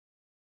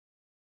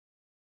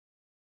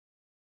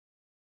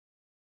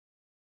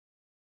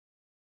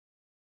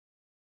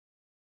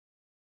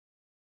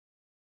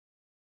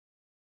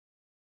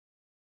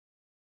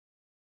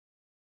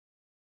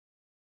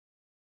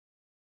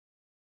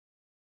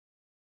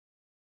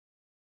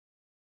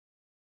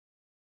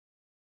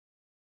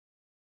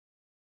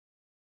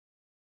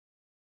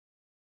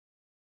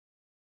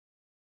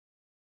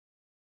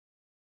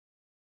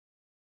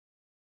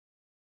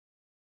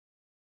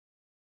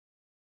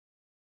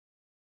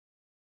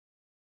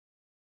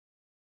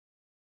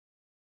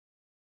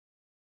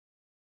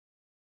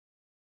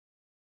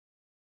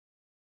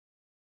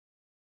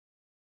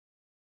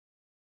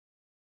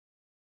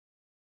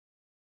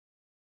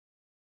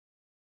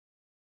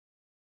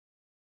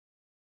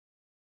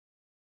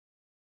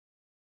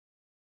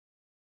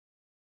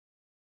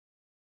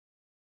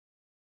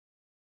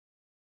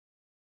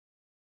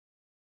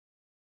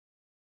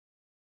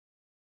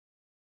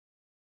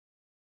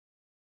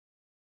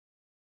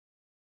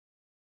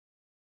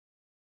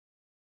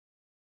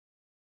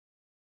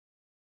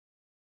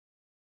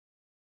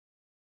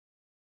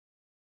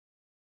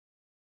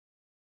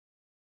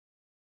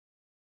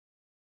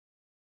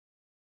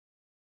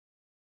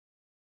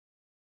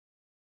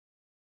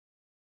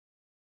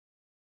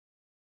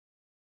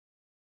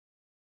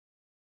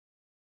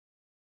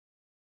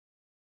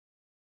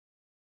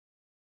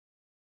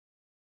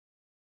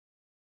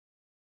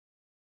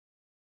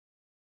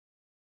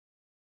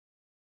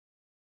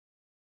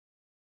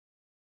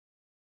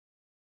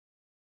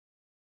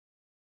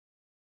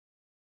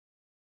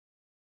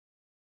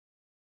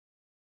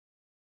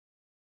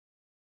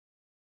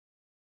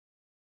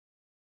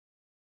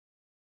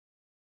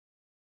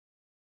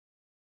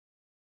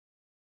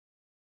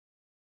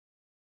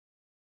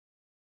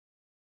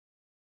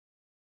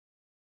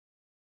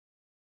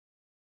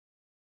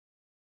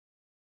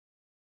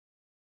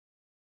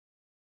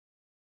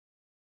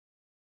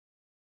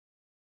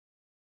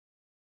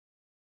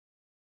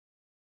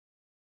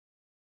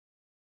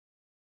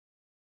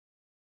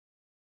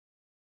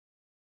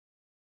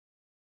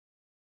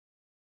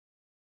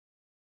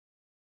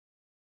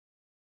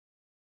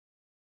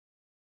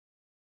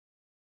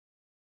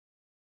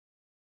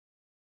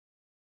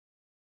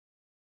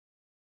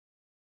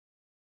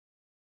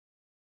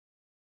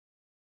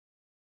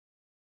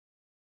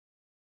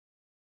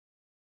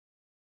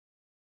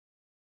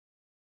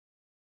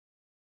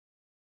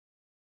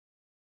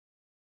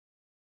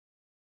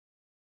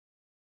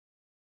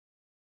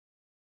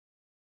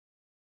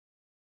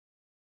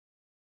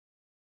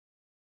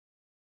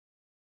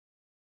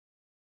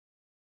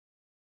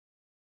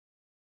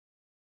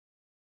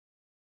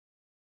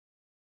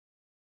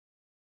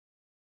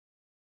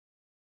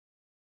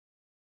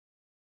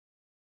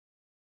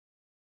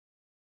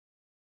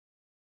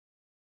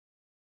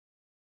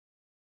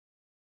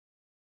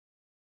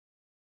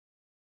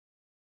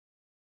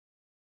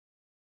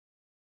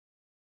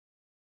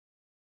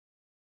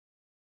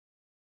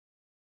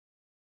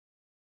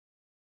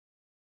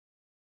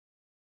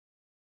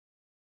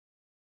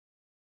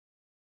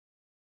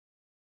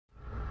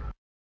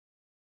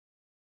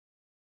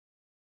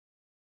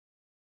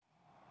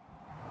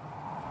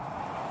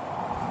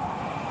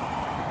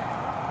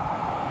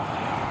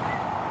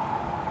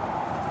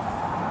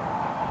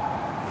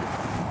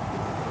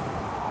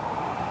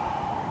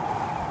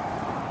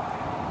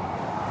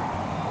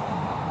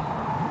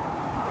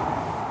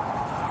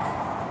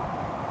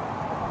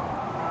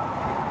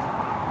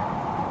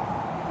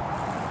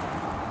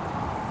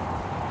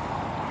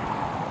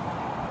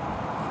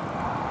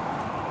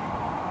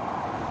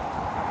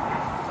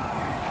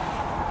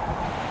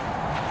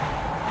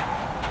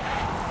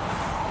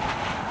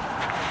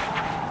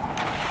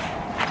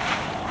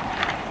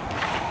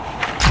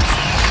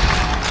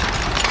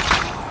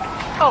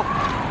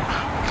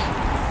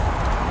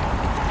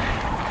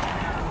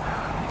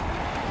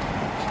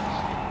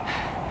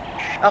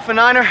Alpha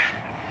Niner,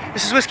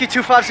 this is Whiskey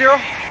 250.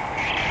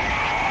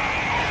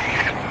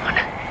 Come on.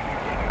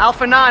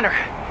 Alpha Niner,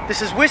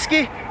 this is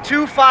Whiskey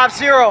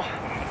 250.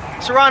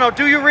 Serrano,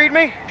 do you read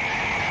me?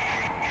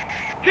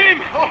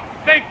 Tim! Oh,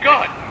 thank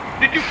God!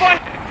 Did you find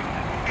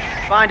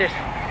it? Find it.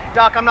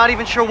 Doc, I'm not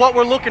even sure what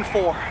we're looking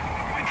for.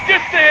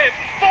 Just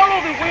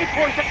follow the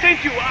waypoint I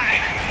sent you.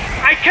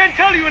 I can't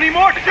tell you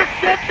anymore. Just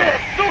get there.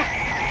 So,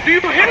 do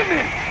you hear me?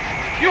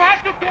 You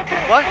have to get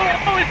there. What?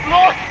 Oh, it's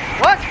lost.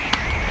 What?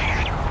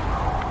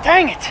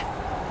 Dang it!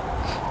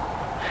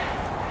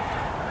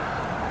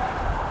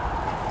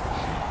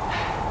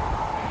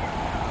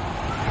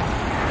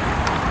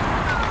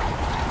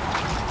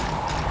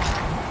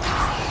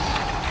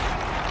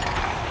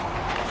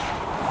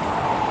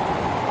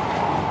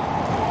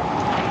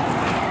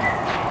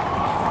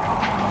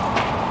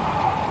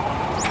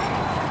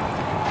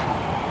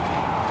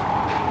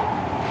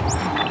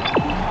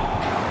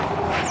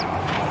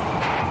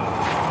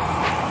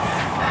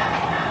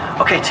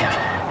 Okay, Tim,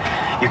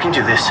 you can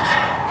do this.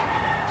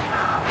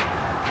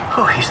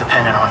 Oh, he's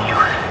dependent on you.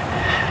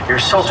 You're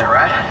a soldier,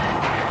 right?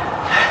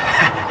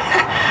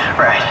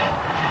 Right.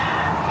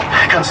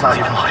 Gun's not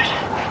even loaded.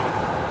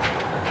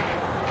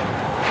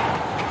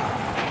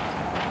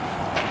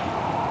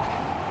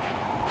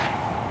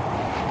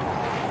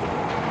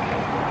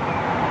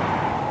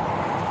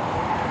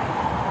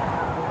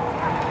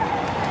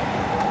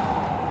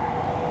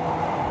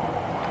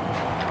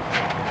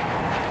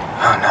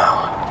 Oh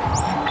no.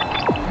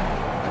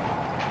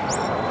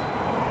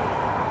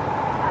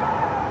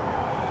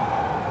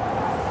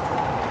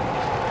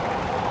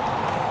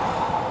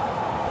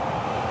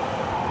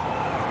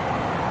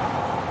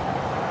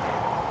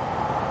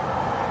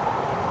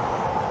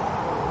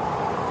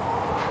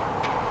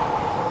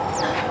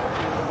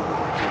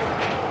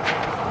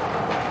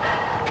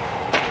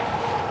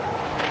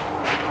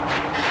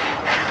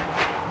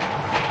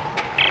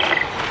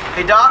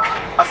 Hey, Doc,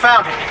 I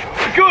found it.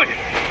 Good.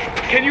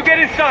 Can you get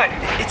inside?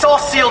 It's all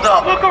sealed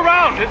up. Look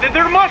around.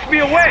 There must be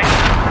a way.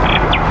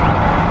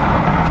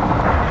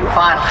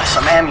 Finally,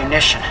 some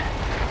ammunition.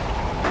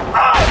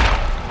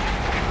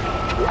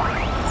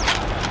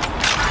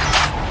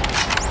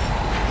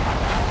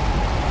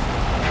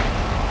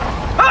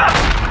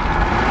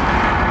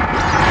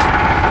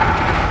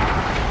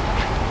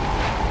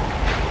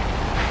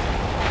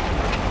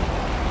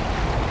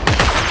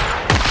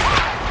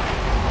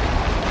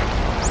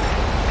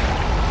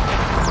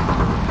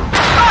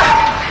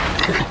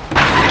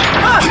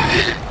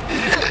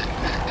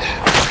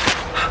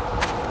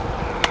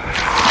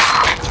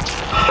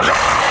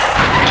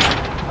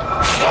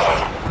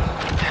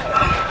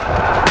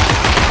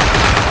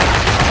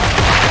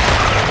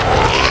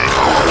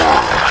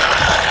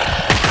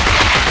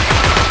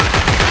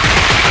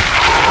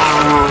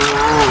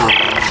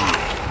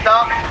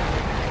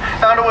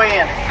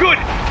 Good!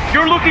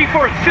 You're looking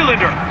for a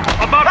cylinder,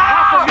 about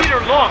half a meter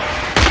long.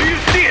 Do you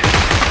see it?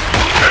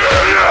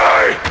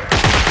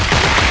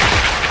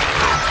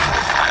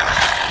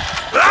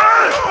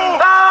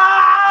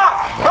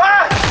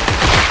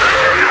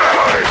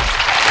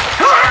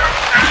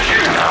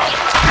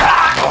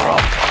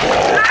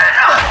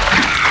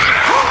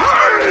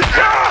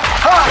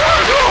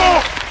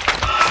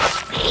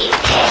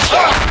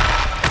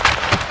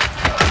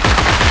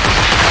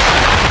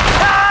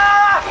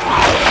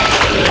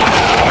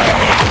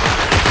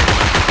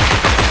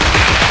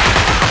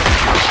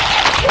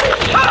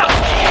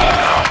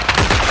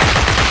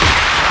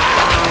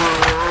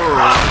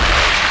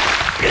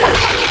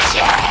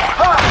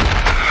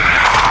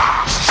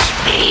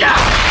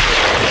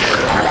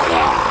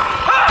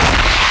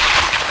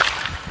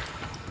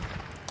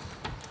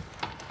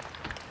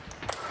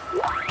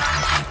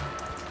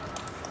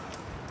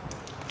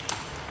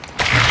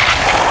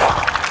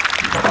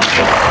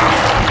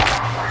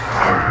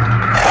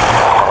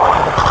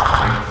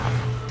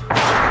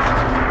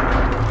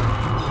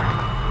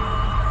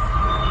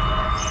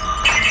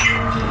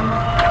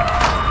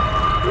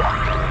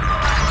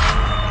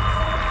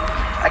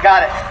 I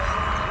got it.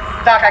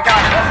 Doc, I got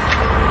it.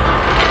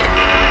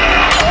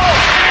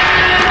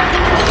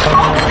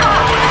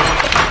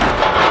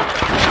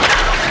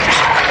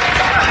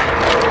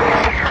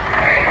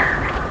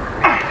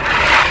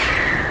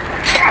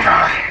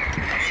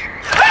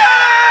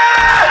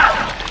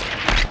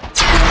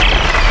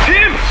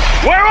 Tim,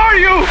 where are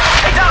you?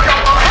 Hey, Doc,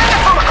 I'm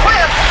hanging from a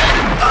cliff.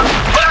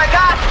 But I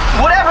got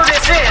whatever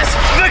this is.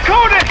 The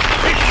codex!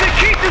 It's the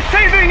key to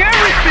saving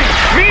everything!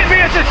 Meet me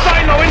at the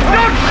silo and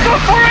don't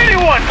stop for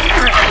anyone!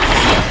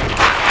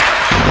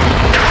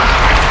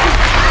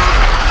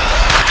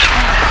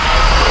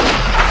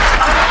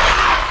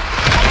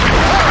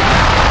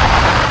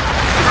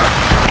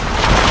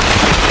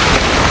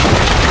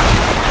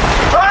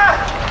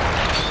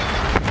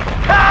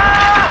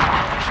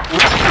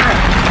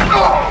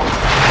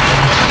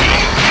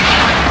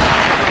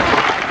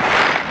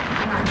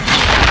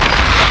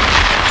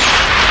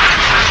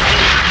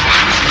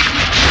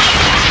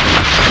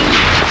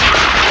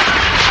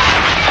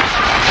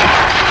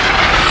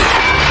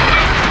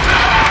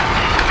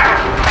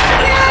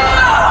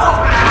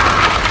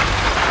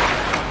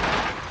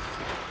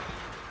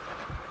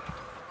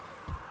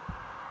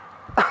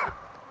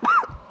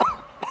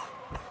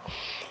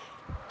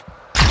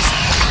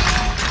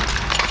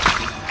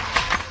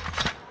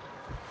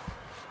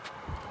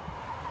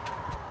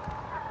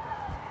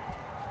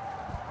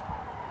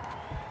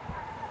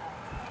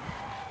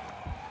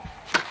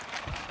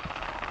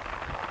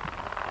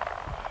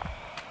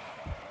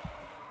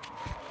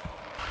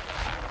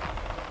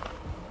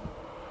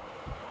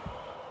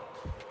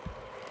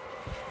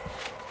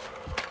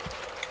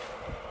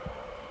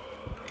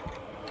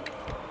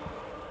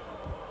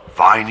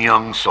 Fine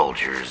young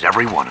soldiers,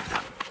 every one of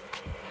them.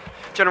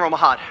 General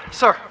Mahad,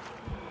 sir.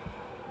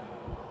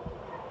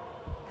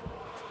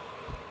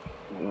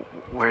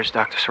 Where's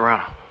Dr.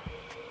 Serrano?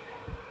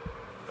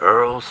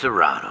 Earl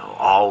Serrano,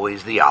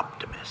 always the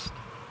optimist.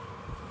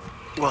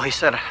 Well, he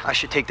said I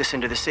should take this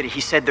into the city. He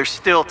said there's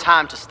still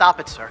time to stop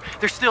it, sir.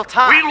 There's still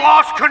time. We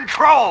lost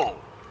control!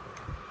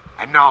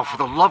 And now, for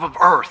the love of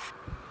Earth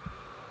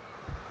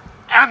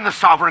and the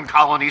sovereign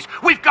colonies,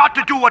 we've got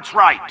to do what's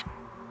right.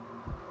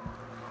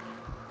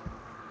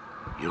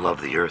 You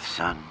love the Earth,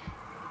 son?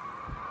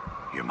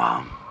 Your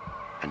mom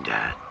and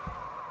dad?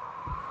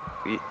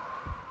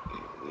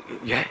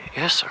 Yeah,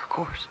 yes, sir, of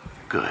course.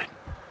 Good.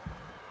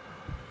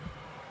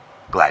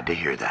 Glad to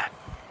hear that.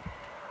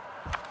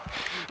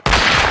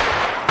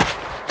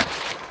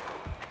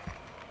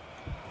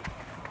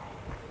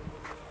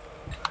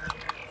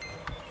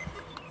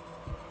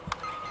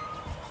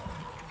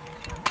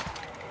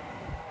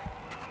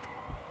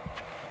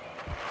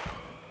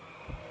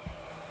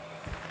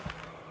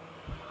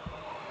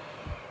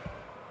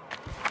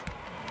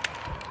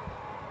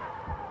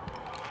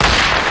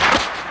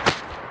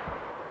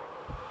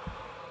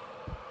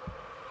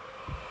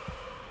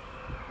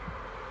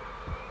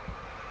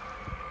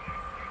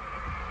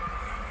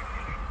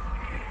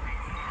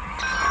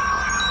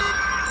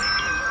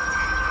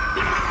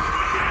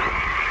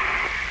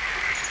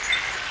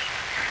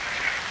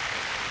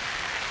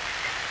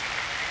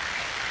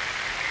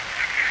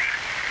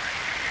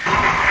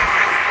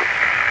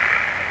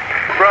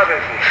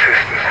 Brothers and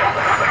sisters,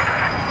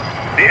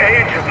 the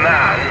age of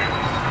man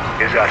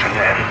is at an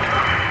end.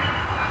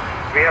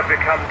 We have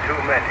become too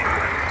many,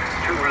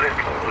 too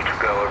little to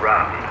go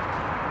around.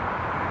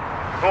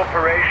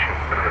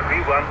 Corporations that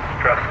we once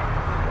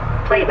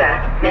trusted.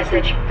 Playback,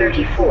 message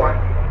 34.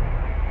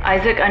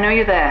 Isaac, I know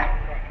you're there.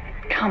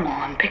 Come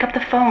on, pick up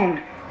the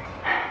phone.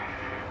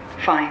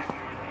 Fine.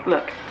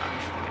 Look,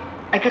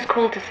 I just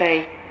called to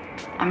say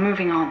I'm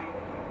moving on.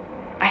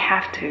 I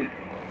have to.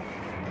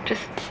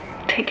 Just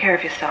take care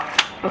of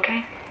yourself,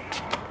 okay?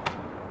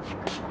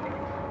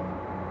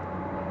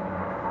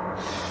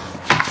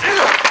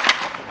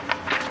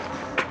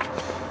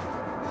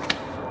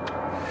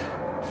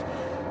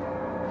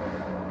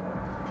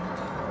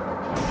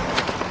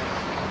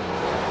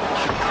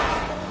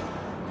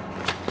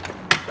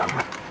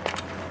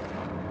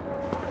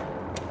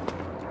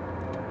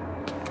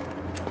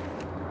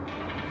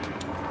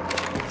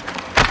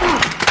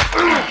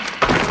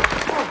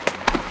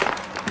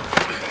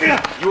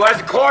 You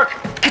Isaac Clarke?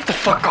 Get the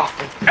fuck off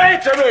me.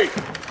 Answer me!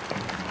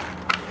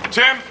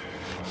 Tim?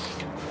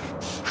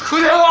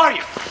 Who the hell are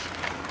you?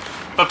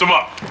 Lift him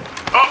up.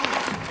 Up!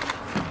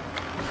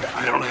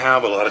 I don't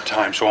have a lot of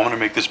time, so I'm gonna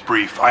make this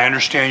brief. I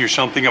understand you're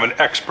something of an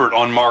expert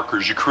on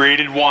markers. You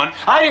created one.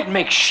 I didn't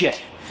make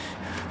shit.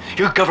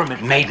 Your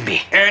government made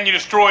me. And you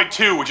destroyed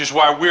two, which is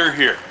why we're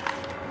here.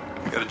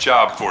 We got a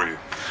job for you.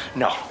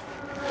 No.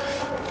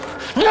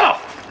 No!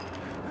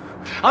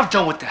 I'm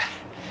done with that.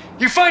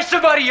 You find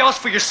somebody else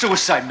for your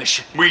suicide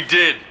mission. We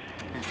did.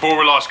 Before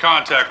we lost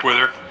contact with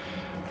her,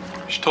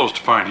 she told us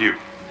to find you.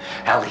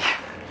 Ellie.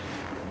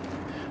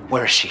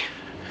 Where is she?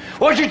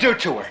 What'd you do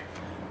to her?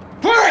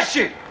 Where is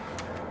she?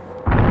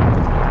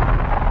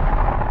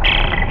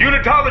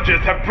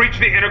 Unitologists have breached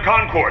the inner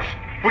concourse.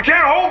 We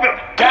can't hold them.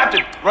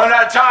 Captain, run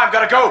out of time.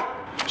 Gotta go.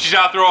 She's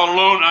out there all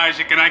alone,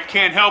 Isaac, and I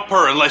can't help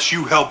her unless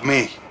you help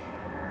me.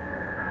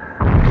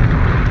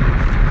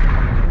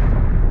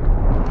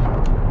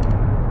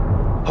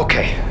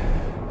 Okay.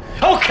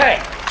 Okay!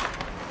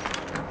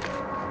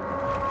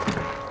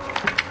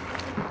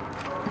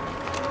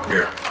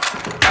 Here.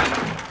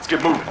 Let's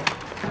get moving.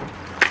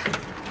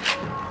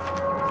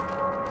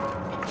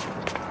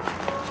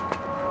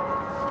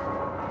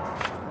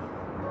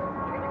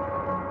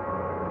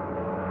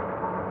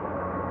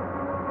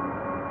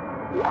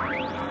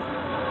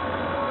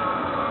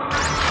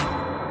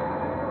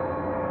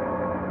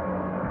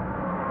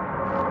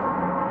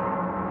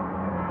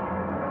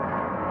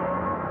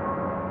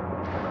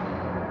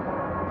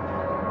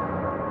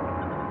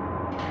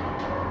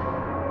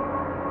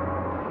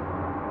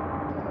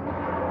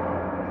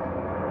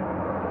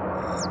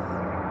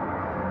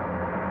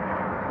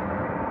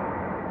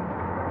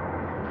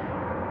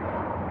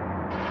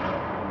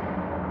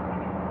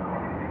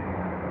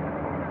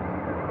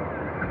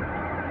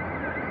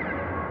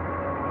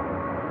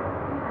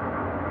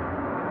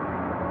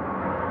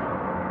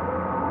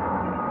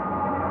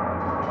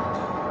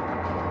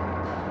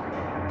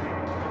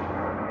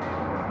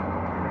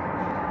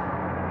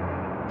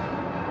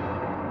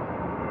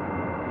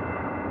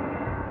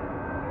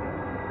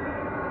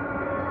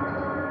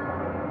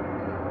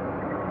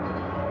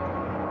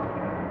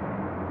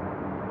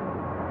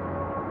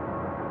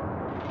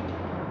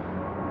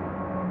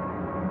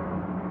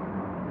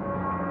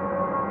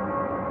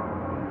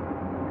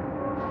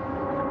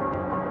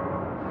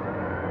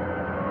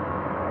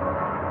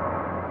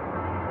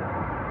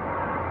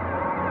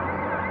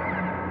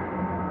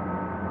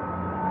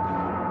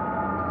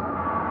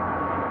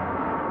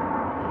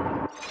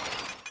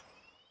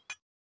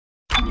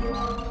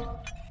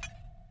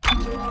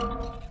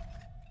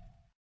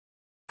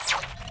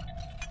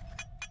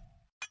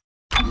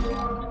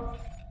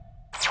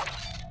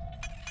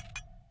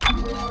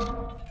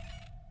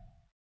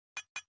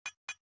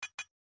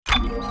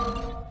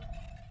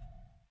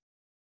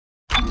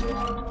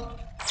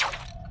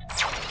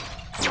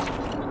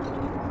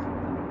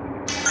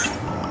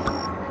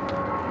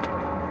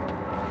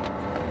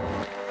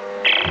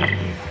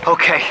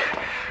 Okay.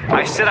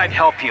 I said I'd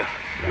help you.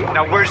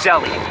 Now, where's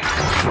Ellie?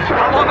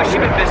 How long has she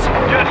been missing?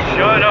 Just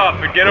shut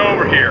up and get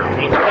over here.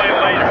 We'll explain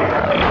later.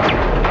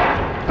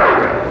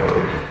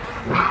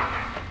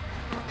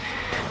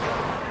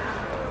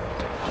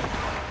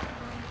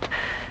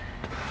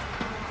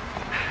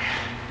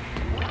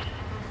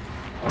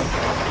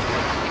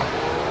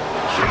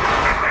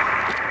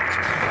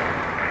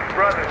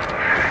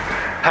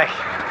 Hey.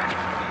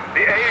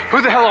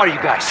 Who the hell are you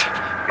guys?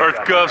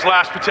 Earth Gov's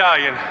last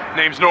battalion.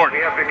 Name's Norton.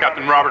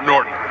 Captain Robert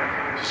Norton.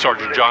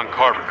 Sergeant John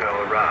Carver.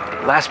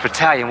 Last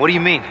battalion? What do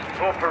you mean?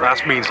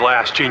 Last means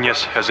last,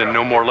 genius, as in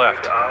no more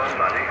left.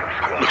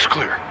 Looks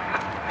clear.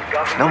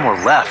 No more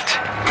left.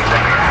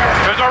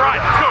 That's all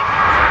right. Go!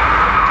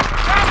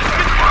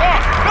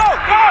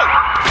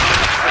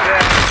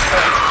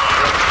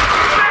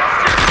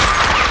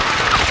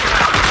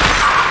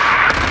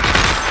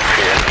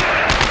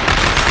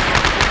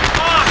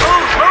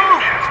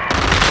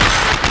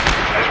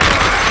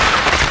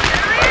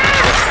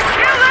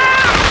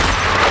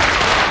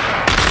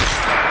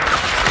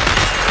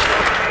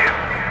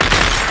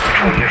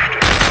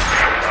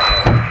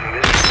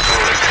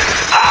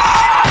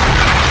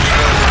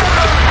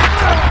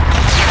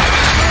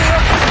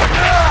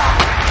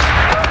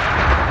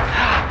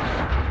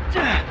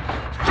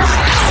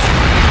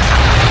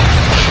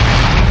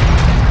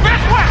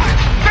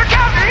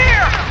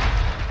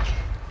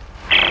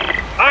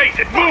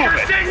 Isaac, move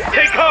it!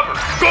 Take cover!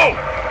 Go!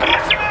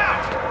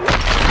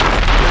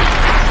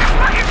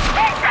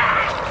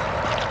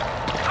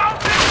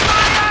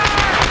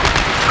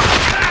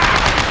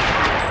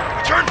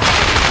 Turn!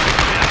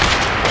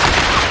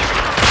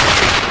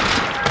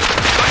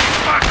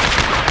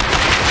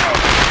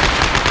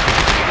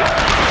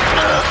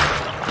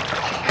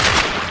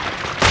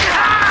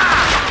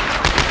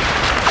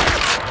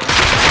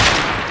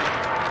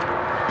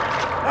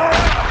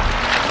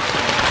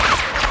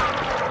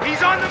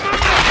 He's on the move!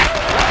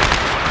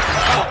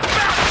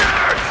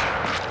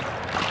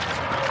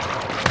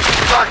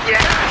 Fuck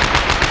yeah!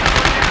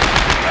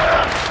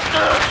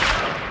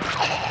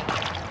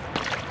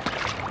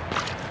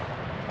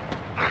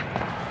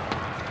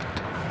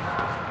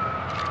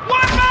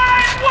 One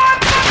man!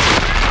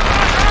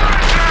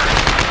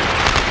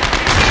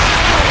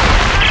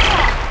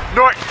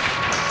 Norton,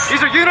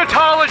 these are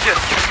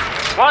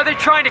unitologists. Why are they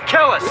trying to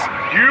kill us?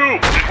 You!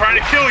 They're trying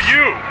to kill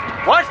you!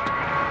 What?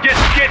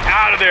 Get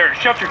out of there and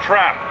shut your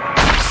trap!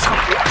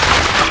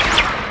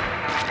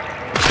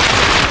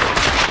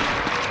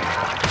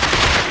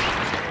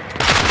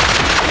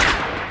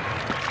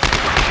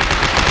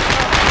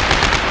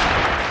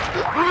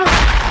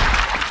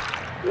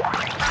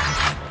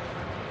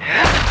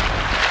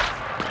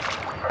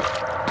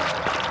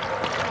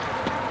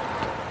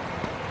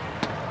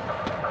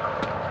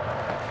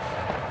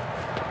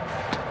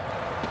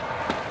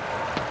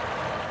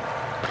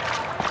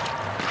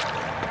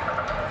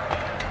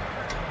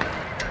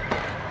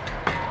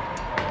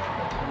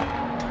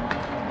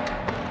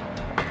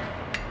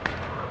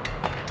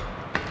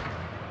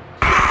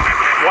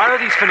 Why are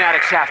these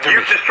fanatics after me?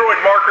 You've destroyed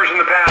markers in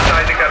the past,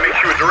 Isaac. That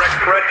makes you a direct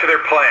threat to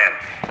their plan.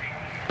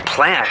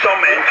 Plan? Some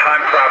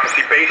end-time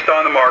prophecy based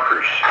on the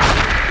markers.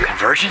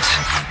 Convergence?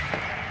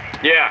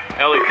 Yeah,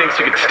 Ellie thinks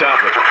you can stop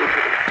it.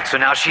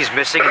 So now she's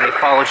missing and they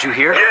followed you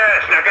here?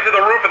 Yes, now get to the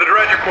roof of the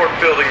Dredger Corp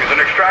building. There's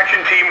an extraction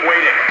team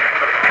waiting.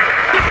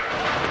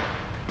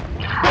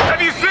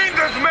 Have you seen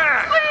this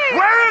man? Please,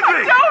 where is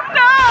he? I don't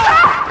know!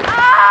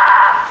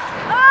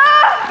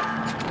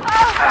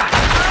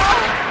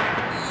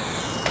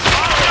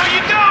 No,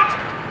 you don't!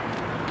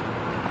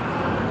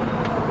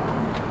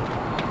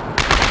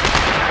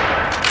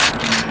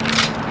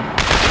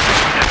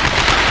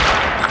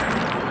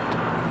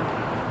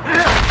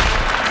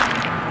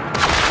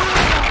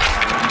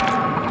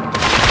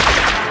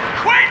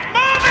 Quit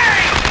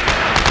moving!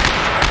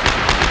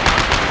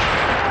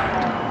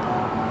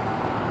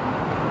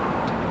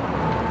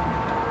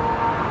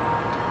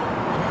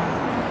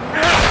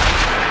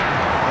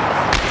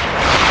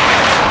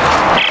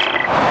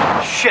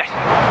 Shit!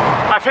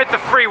 I've hit the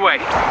freeway.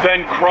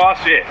 Then cross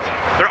it.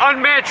 They're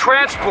unmanned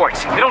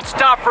transports. They don't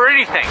stop for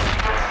anything.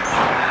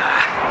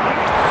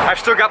 I've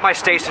still got my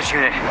stasis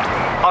unit.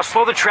 I'll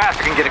slow the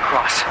traffic and get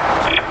across.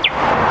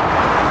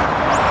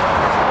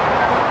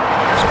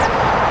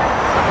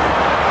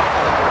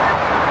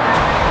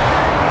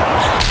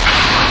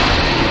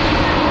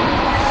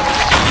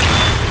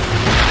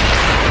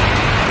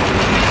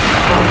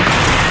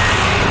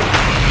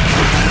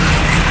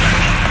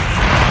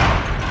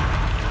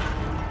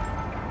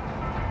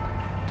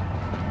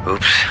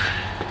 Oops.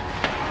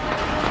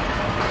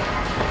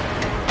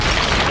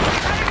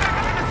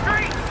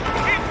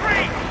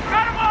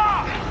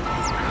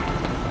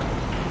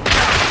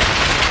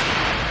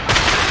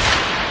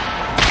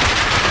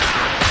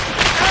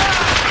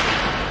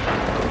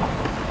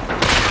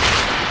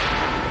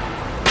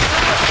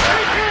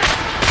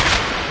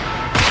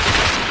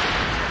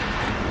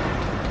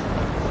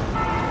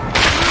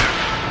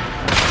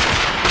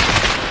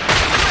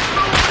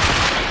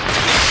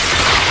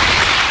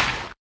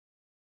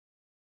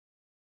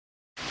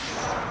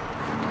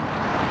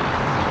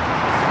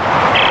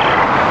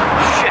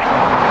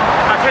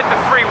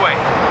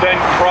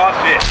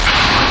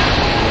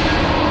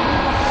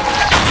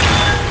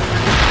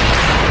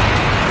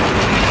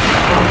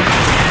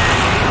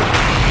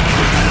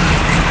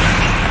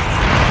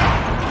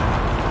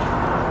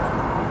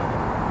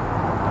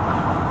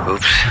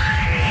 Oops.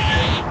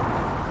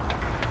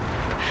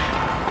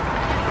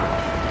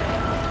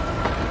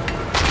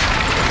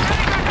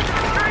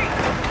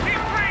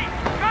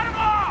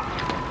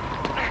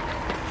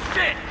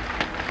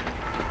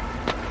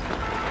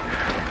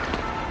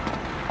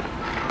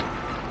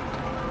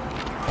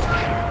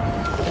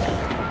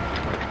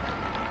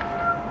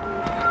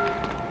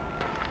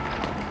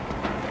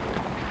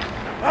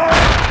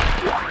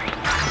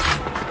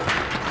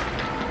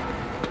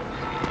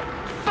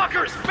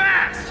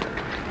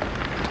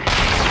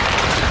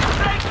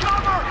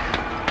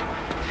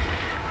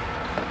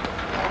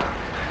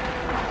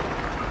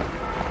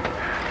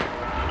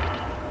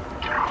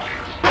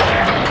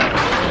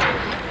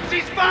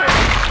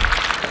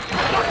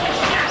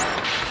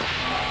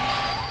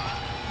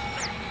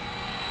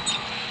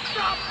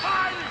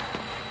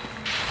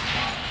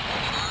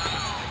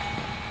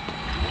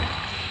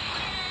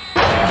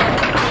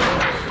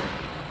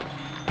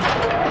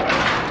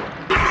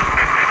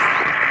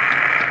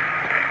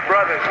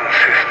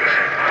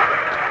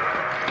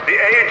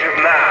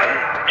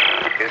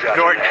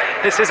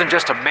 This isn't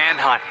just a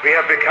manhunt. We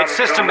have become it's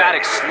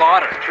systematic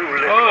slaughter.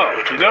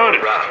 Oh,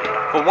 noted.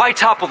 Well, why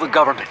topple the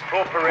government?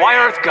 Why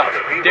EarthGov?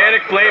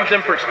 Danik blames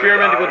them for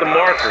experimenting with the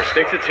markers,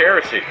 thinks it's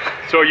heresy.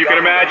 So you can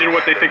imagine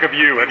what they think of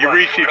you. Have you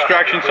reached the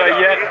extraction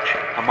site yet?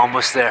 I'm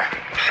almost there.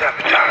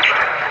 Sabotaged.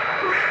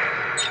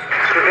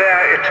 To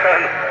their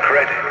eternal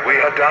credit, we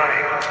are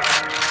dying.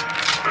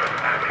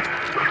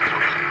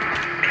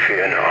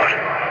 Fear not.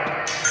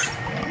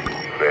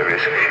 There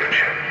is a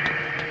future.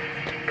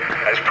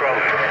 As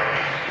promised,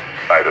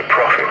 by the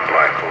prophet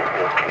Michael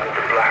Walton,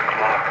 the Black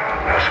Marker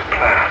has a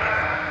plan.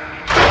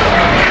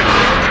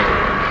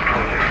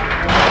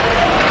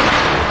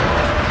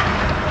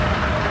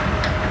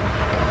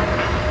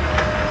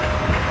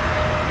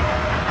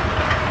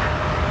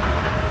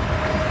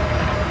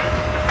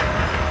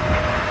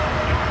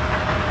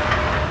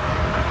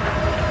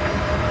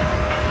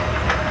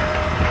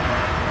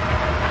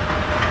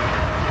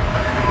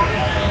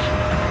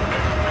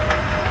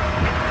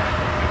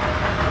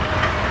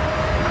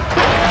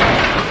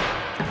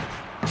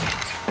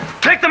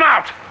 Take them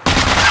out!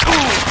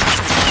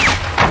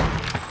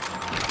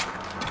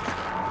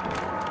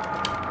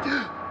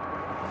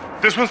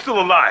 This one's still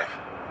alive.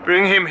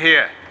 Bring him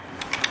here.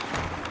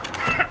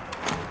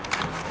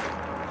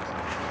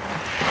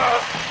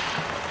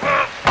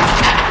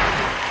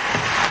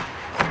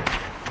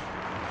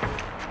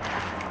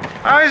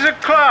 Isaac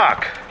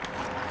Clarke.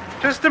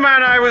 Just the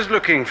man I was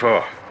looking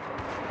for.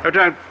 Oh,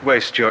 don't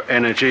waste your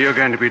energy. You're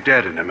going to be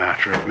dead in a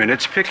matter of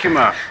minutes. Pick him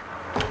up.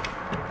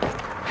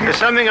 There's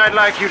something I'd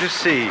like you to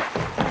see.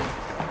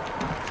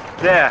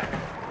 There.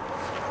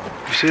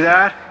 You see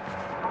that?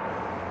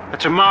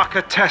 That's a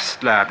marker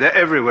test lab. They're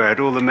everywhere at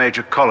all the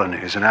major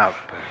colonies and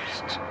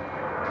outposts.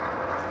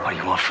 What do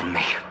you want from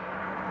me?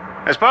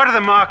 As part of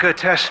the marker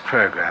test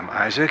program,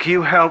 Isaac,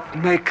 you helped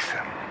make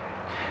them.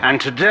 And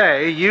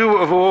today, you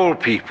of all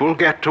people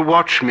get to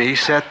watch me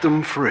set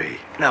them free.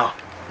 No.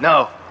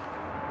 No.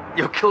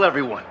 You'll kill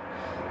everyone.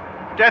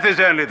 Death is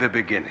only the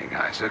beginning,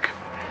 Isaac.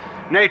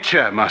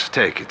 Nature must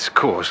take its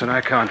course, and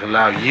I can't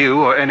allow you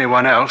or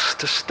anyone else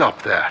to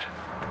stop that.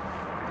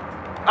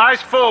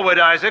 Eyes forward,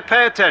 Isaac.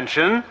 Pay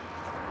attention.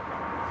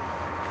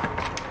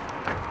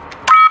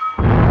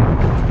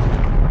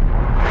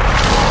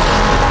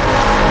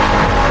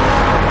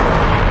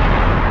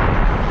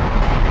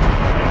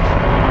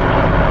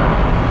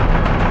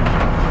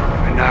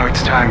 And now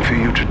it's time for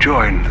you to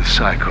join the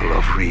cycle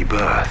of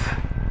rebirth.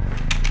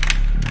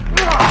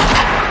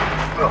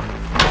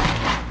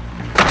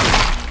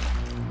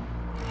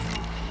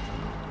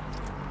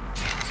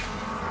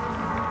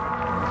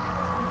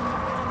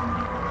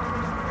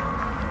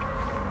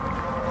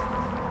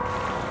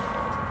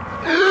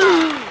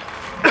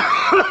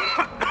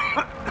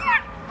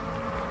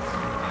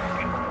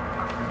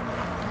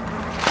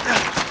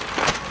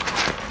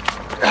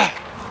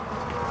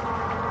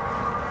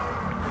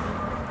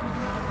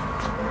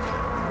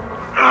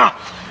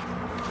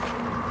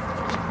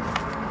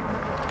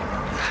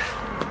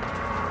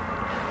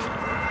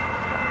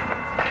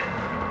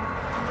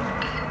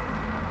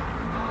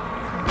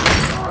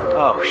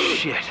 Oh,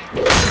 shit.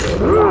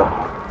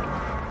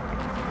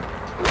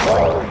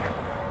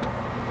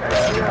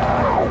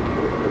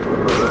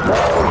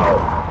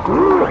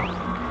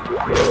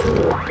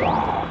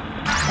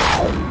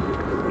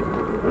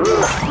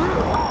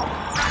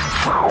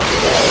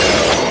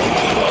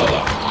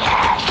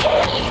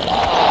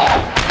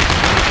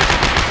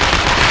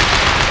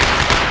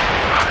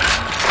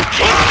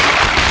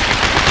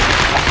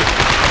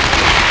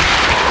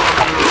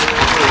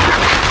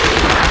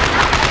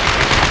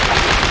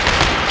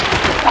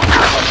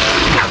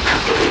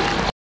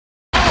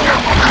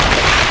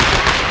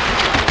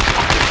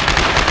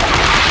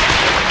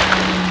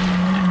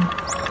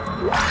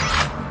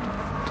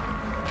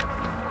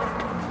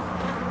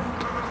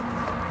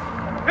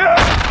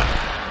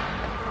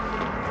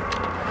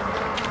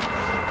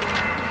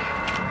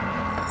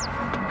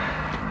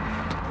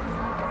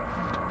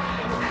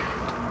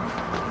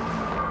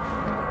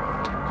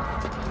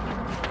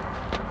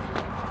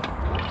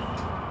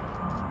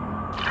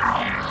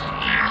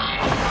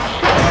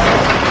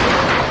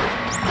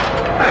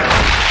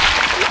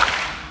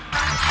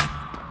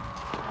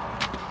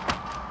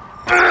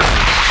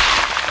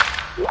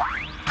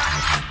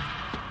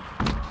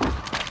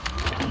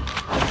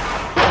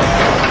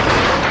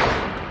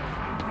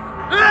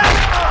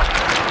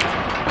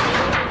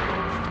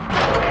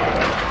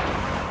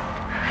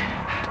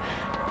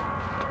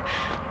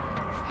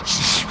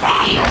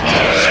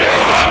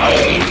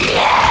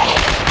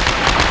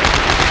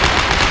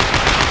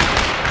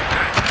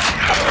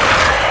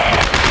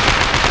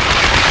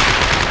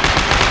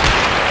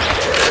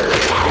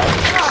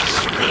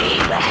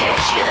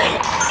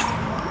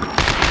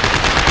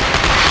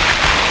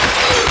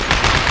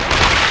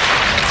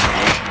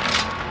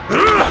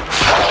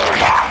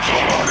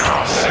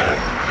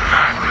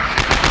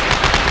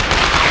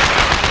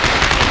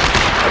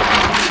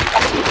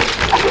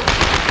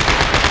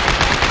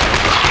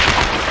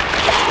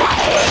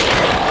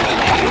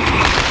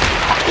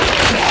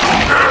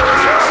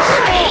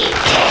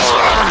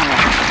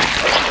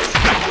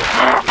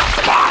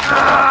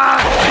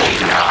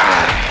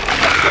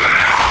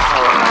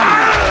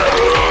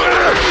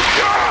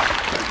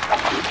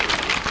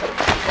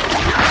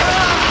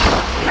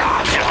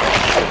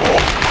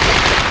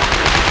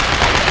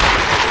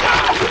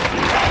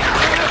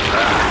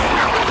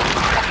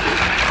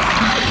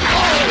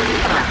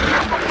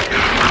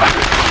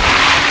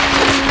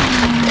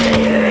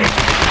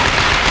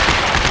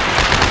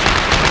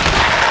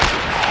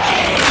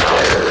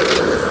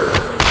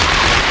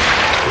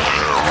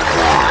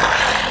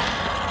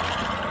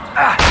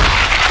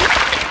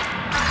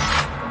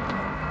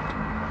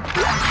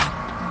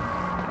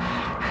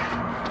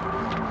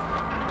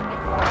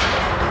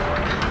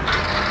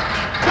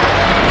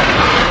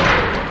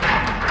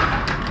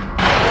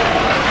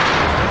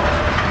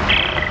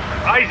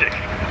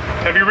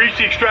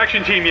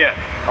 extraction team yet?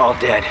 All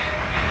dead.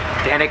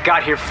 Danik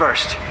got here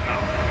first.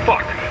 Oh,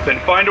 fuck. Then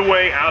find a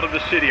way out of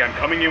the city. I'm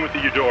coming in with the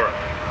Eudora.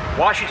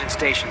 Washington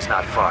Station's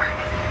not far.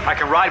 I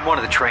can ride one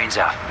of the trains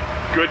out.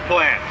 Good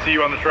plan. See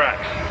you on the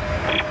tracks.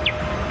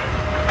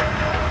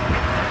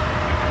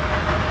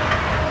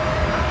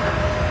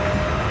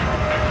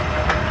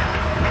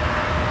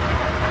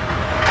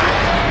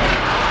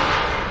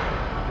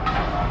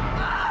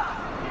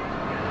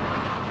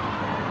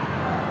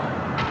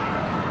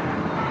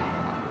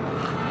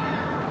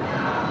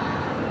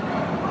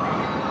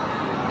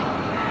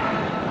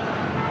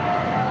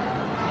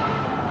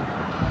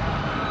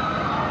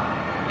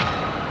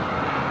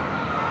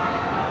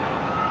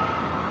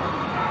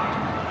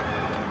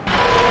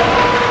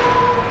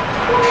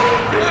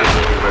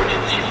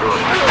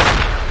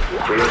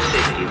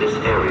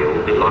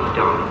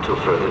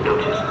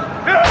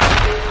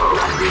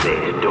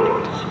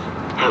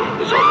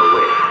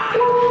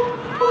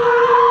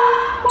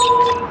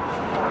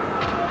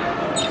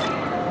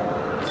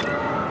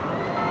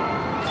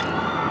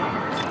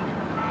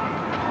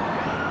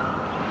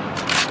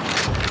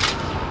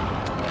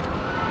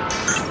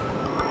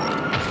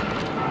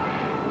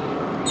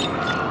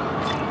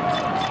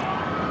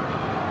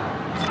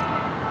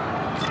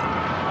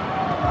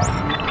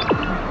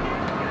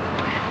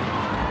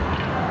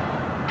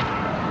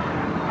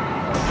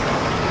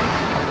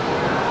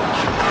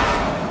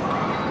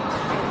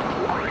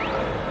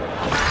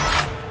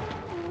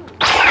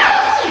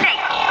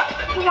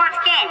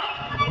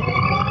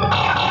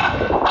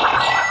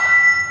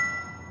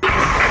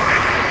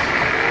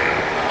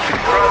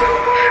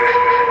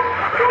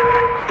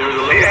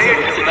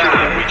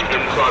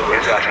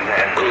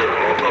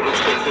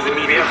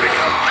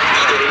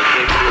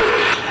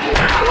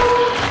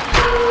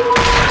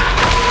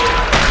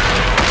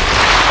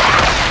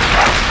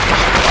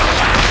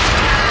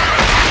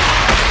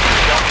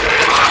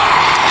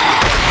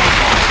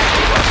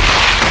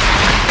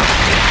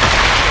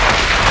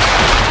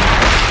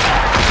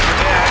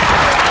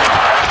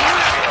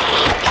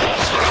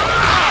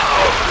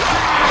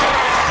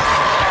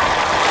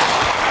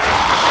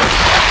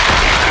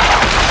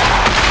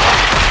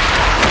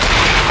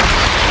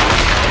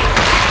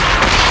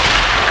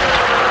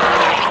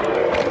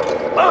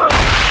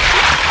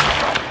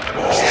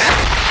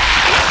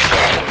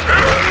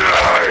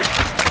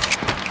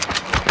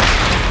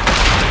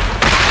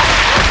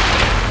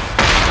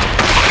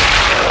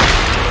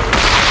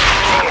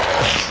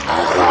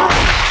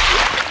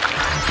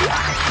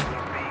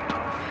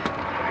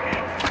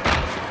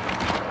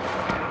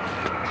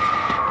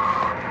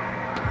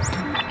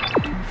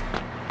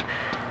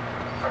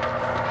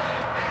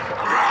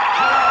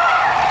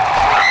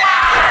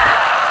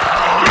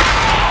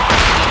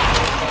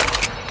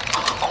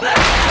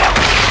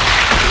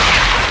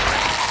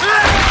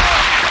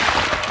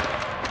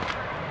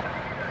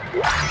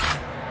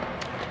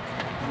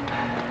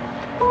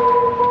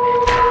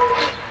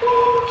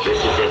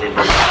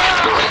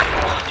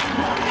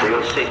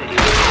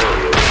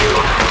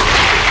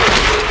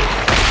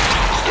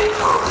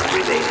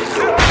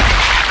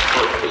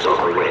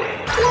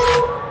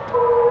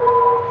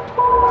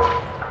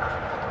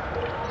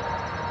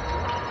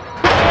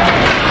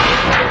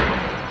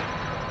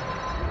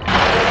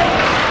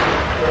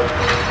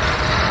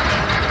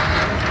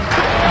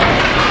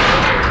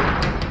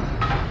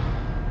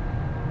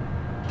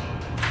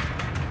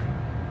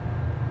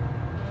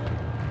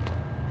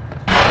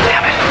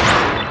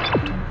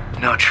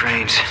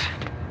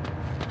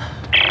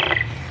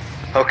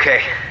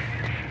 Okay,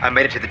 I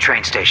made it to the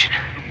train station.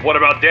 What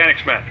about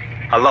Danik's men?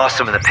 I lost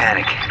them in the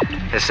panic.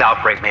 This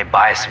outbreak may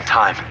buy us some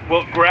time.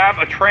 Well, grab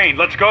a train.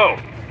 Let's go.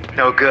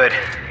 No good.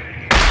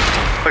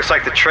 Looks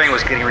like the train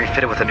was getting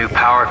refitted with a new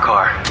power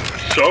car.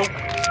 So?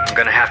 I'm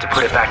gonna have to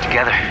put it back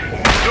together.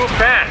 Do it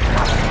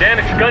fast.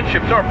 Danik's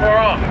gunships aren't far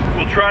off.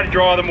 We'll try to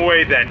draw them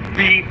away then.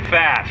 Be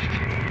fast.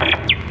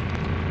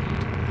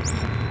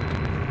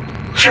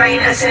 Train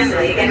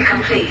assembly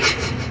incomplete.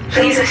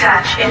 Please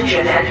attach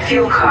engine and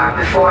fuel car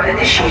before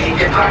initiating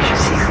departure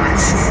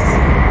sequence.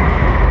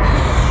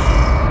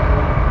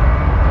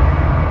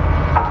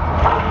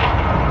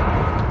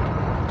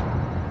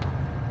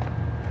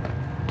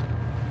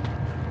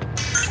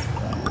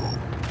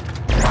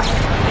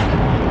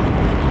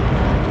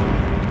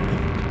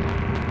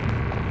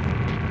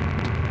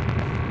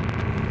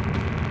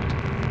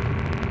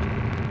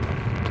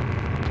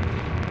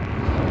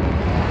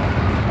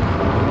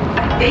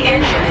 The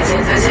engine is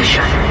in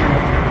position.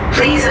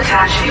 Please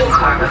attach fuel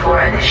car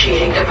before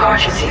initiating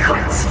departure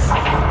sequence.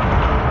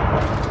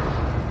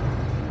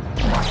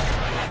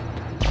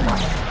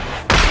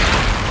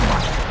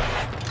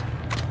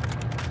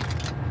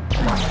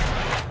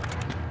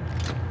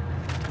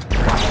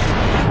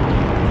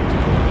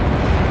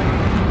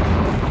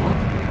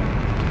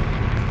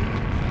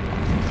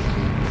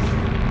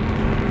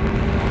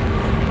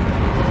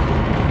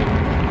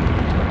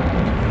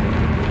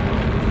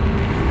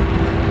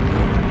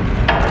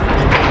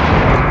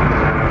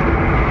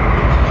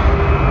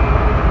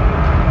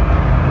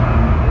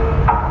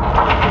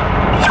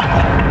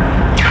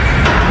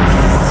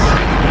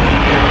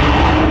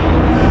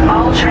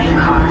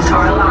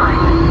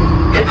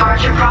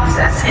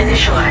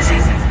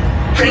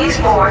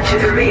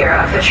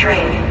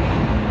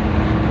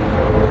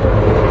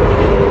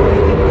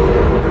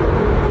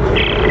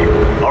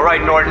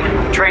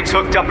 train's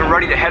hooked up and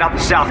ready to head out the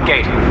south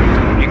gate.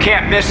 You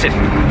can't miss it.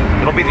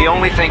 It'll be the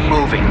only thing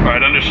moving. All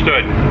right,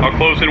 understood. I'll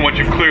close in once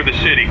you clear the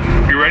city.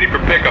 Be ready for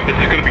pickup. This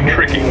is going to be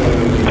tricky.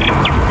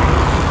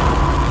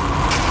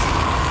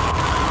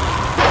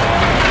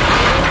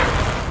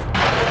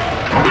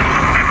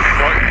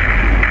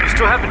 You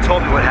still haven't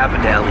told me what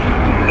happened to Ellie.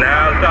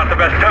 Now's not the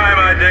best time,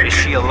 Isaac. Is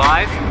she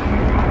alive?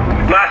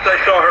 Last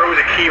I saw her was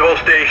at Keyhole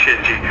Station.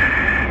 She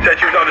said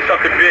she was onto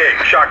something big,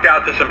 shocked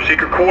out to some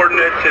secret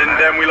coordinates, and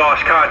then we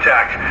lost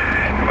contact.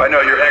 I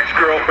know your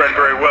ex-girlfriend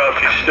very well.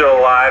 She's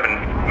still alive and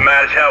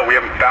mad as hell. We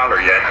haven't found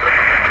her yet.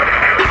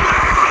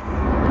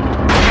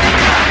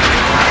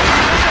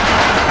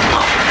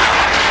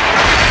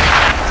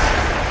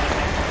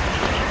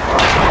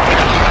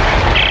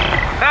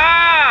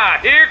 Ah!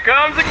 Here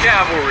comes the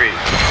cavalry.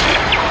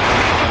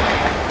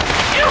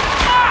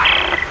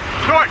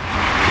 Short!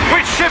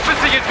 Which ship is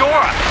the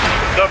Eudora?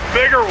 The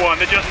bigger one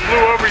that just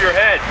flew over your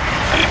head.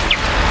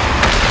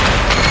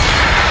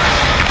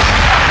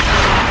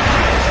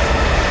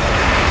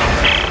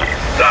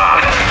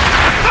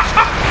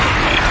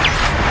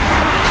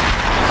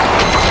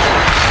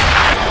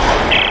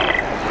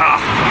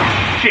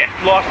 Shit,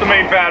 lost the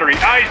main battery.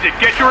 Isaac,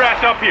 get your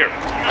ass up here.